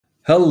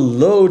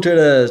Hello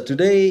traders.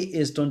 Today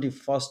is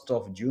 21st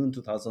of June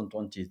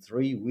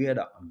 2023. We had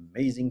an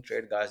amazing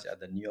trade guys at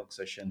the New York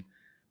session.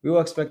 We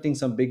were expecting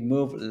some big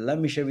move. Let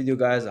me share with you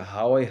guys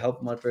how I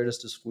help my traders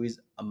to squeeze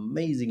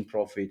amazing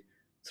profit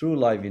through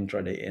live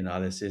intraday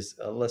analysis.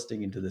 Let's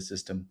dig into the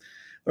system.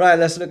 All right,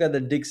 let's look at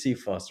the Dixie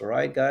first. All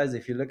right, guys,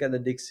 if you look at the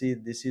Dixie,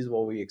 this is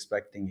what we're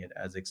expecting it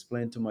as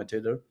explained to my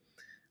trader.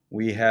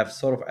 We have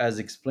sort of, as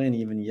explained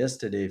even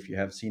yesterday, if you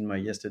have seen my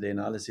yesterday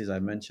analysis, I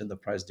mentioned the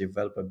price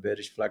developed a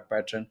bearish flag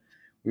pattern.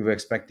 We were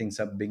expecting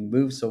some big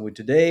moves. So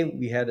today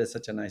we had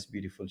such a nice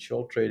beautiful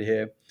short trade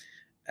here,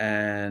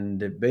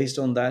 and based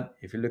on that,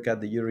 if you look at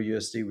the euro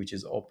USD, which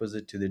is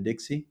opposite to the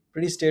Dixie,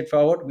 pretty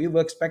straightforward. We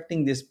were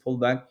expecting this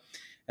pullback,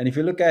 and if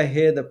you look at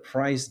here, the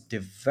price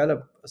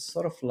developed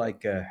sort of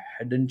like a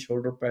head and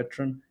shoulder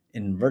pattern,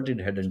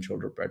 inverted head and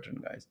shoulder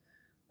pattern, guys.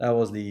 That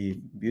was the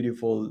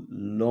beautiful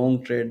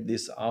long trade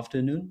this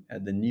afternoon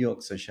at the New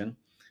York session.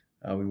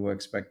 We were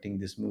expecting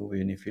this move,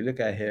 and if you look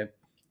at here,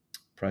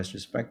 price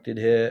respected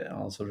here,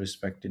 also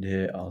respected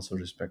here, also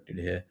respected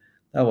here.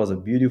 That was a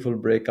beautiful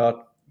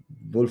breakout,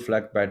 bull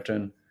flag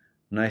pattern,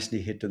 nicely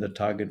hit to the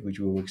target, which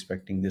we were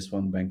expecting this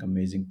one, bank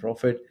amazing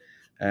profit.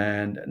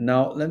 And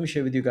now let me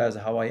share with you guys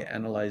how I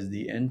analyze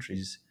the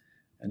entries.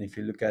 And if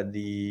you look at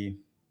the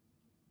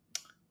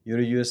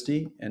Euro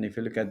USD, and if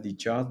you look at the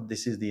chart,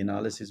 this is the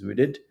analysis we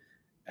did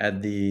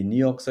at the New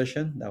York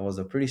session. That was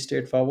a pretty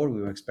straightforward.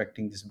 We were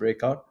expecting this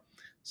breakout.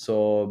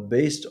 So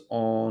based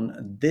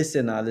on this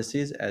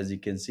analysis, as you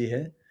can see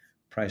here,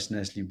 price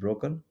nicely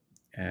broken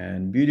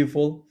and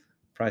beautiful.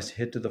 Price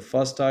hit to the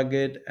first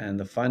target and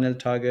the final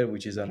target,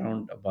 which is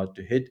around about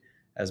to hit,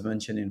 as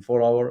mentioned in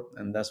 4 hour.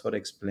 And that's what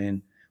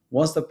explained.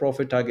 Once the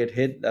profit target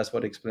hit, that's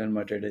what explained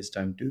my trader it's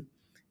time to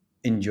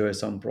enjoy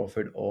some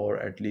profit, or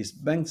at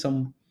least bank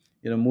some,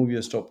 move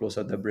your stop loss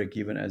at the break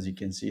even, as you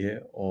can see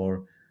here,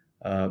 or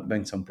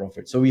bank some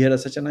profit. So we had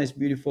such a nice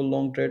beautiful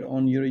long trade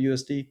on euro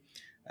USD.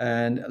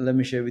 And let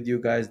me share with you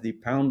guys the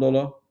pound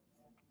dollar.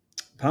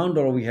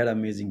 We had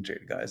amazing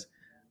trade, guys.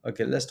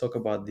 Okay, let's talk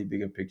about the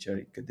bigger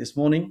picture. Okay, this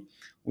morning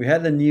we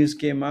had the news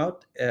came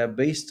out,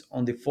 based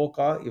on the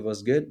forecast it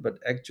was good, but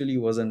actually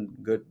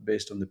wasn't good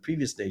based on the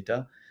previous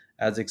data.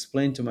 As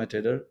explained to my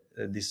trader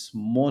this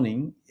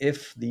morning,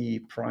 if the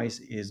price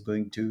is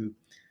going to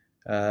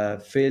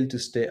fail to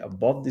stay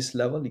above this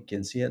level, you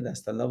can see here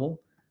that's the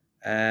level,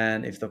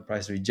 and if the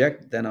price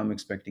reject, then I'm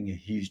expecting a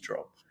huge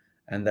drop.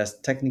 And that's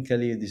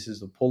technically, this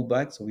is a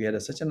pullback. So we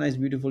had such a nice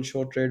beautiful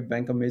short trade,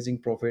 bank amazing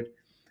profit.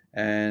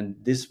 And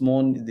this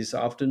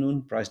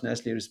afternoon, price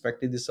nicely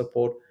respected the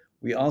support.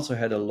 We also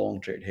had a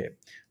long trade here.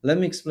 Let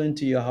me explain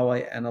to you how I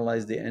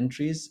analyze the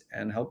entries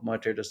and help my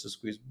traders to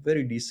squeeze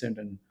very decent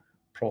and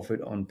profit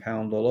on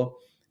pound dollar.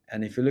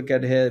 And if you look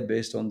at here,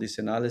 based on this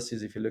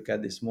analysis, if you look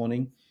at this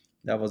morning,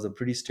 that was a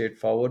pretty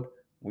straightforward.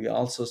 We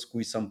also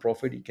squeezed some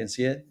profit. You can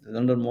see it,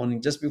 London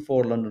morning, just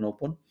before London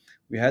open,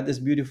 we had this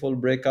beautiful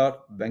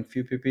breakout, bank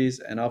few pp's,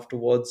 and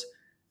afterwards,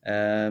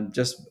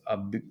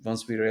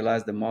 once we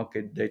realized the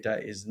market data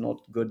is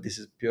not good, this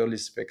is purely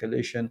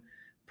speculation,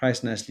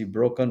 price nicely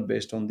broken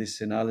based on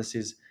this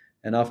analysis.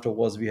 And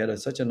afterwards, we had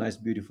such a nice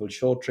beautiful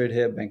short trade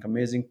here, bank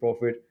amazing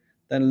profit.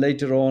 Then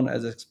later on,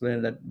 as I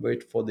explained, let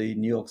wait for the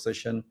New York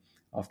session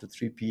after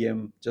 3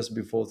 p.m., just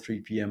before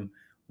 3 p.m.,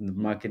 the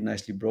market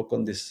nicely broke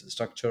on this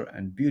structure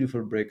and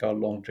beautiful breakout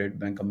long trade,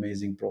 bank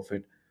amazing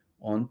profit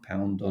on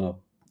pound dollar.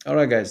 All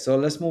right, guys, so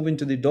let's move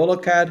into the dollar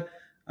CAD.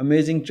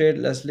 Amazing trade.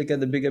 Let's look at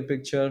the bigger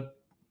picture.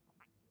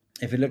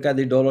 If you look at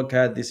the dollar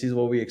CAD, this is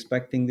what we're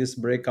expecting this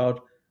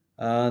breakout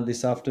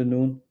this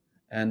afternoon.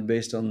 And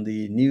based on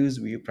the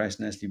news, we price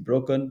nicely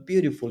broken.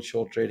 Beautiful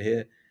short trade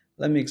here.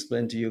 Let me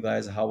explain to you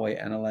guys how I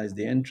analyze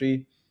the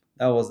entry.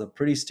 That was a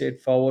pretty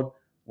straightforward.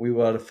 We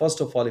were,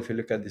 first of all, if you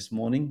look at this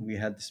morning, we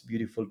had this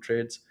beautiful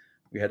trades.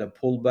 We had a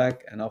pullback,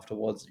 and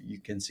afterwards, you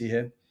can see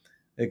here.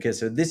 Okay,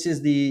 so this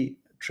is the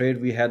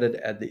trade we had it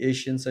at the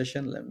Asian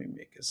session. Let me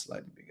make it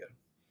slightly bigger.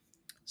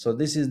 So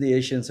this is the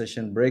Asian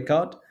session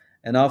breakout.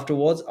 And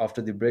afterwards,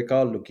 after the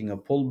breakout, looking a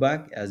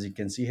pullback, as you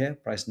can see here,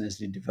 price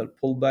nicely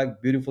developed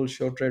pullback, beautiful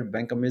short trade,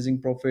 bank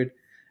amazing profit.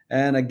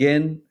 And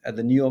again, at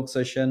the New York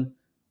session,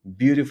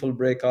 beautiful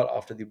breakout.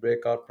 After the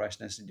breakout,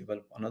 price nicely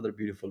developed another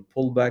beautiful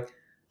pullback.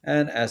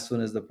 And as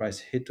soon as the price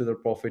hit to the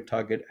profit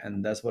target,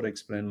 and that's what I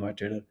explained my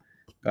trader,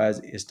 guys,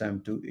 it's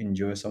time to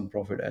enjoy some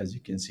profit. As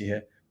you can see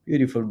here,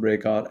 beautiful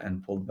breakout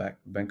and pullback,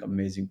 bank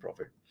amazing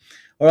profit.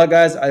 All right,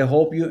 guys, I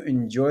hope you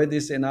enjoy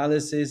this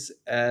analysis.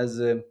 As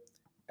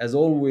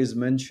always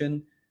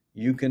mentioned,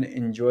 you can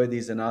enjoy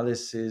these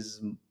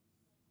analysis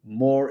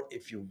more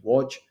if you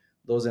watch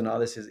those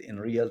analysis in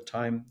real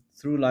time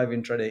through live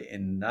intraday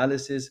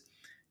analysis.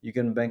 You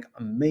can bank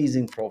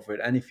amazing profit.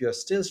 And if you're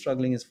still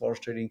struggling in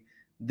forex trading,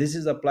 this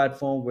is a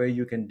platform where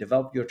you can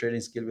develop your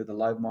trading skill with the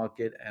live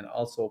market and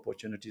also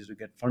opportunities to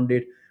get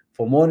funded.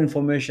 For more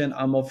information,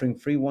 I'm offering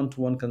free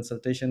one-to-one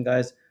consultation,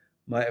 guys.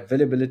 My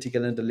availability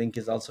calendar link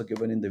is also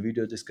given in the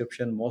video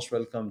description. Most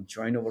welcome.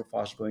 Join our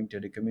fast growing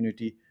trading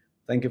community.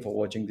 Thank you for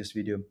watching this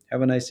video.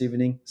 Have a nice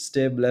evening.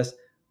 Stay blessed.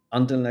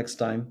 Until next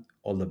time,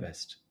 all the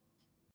best.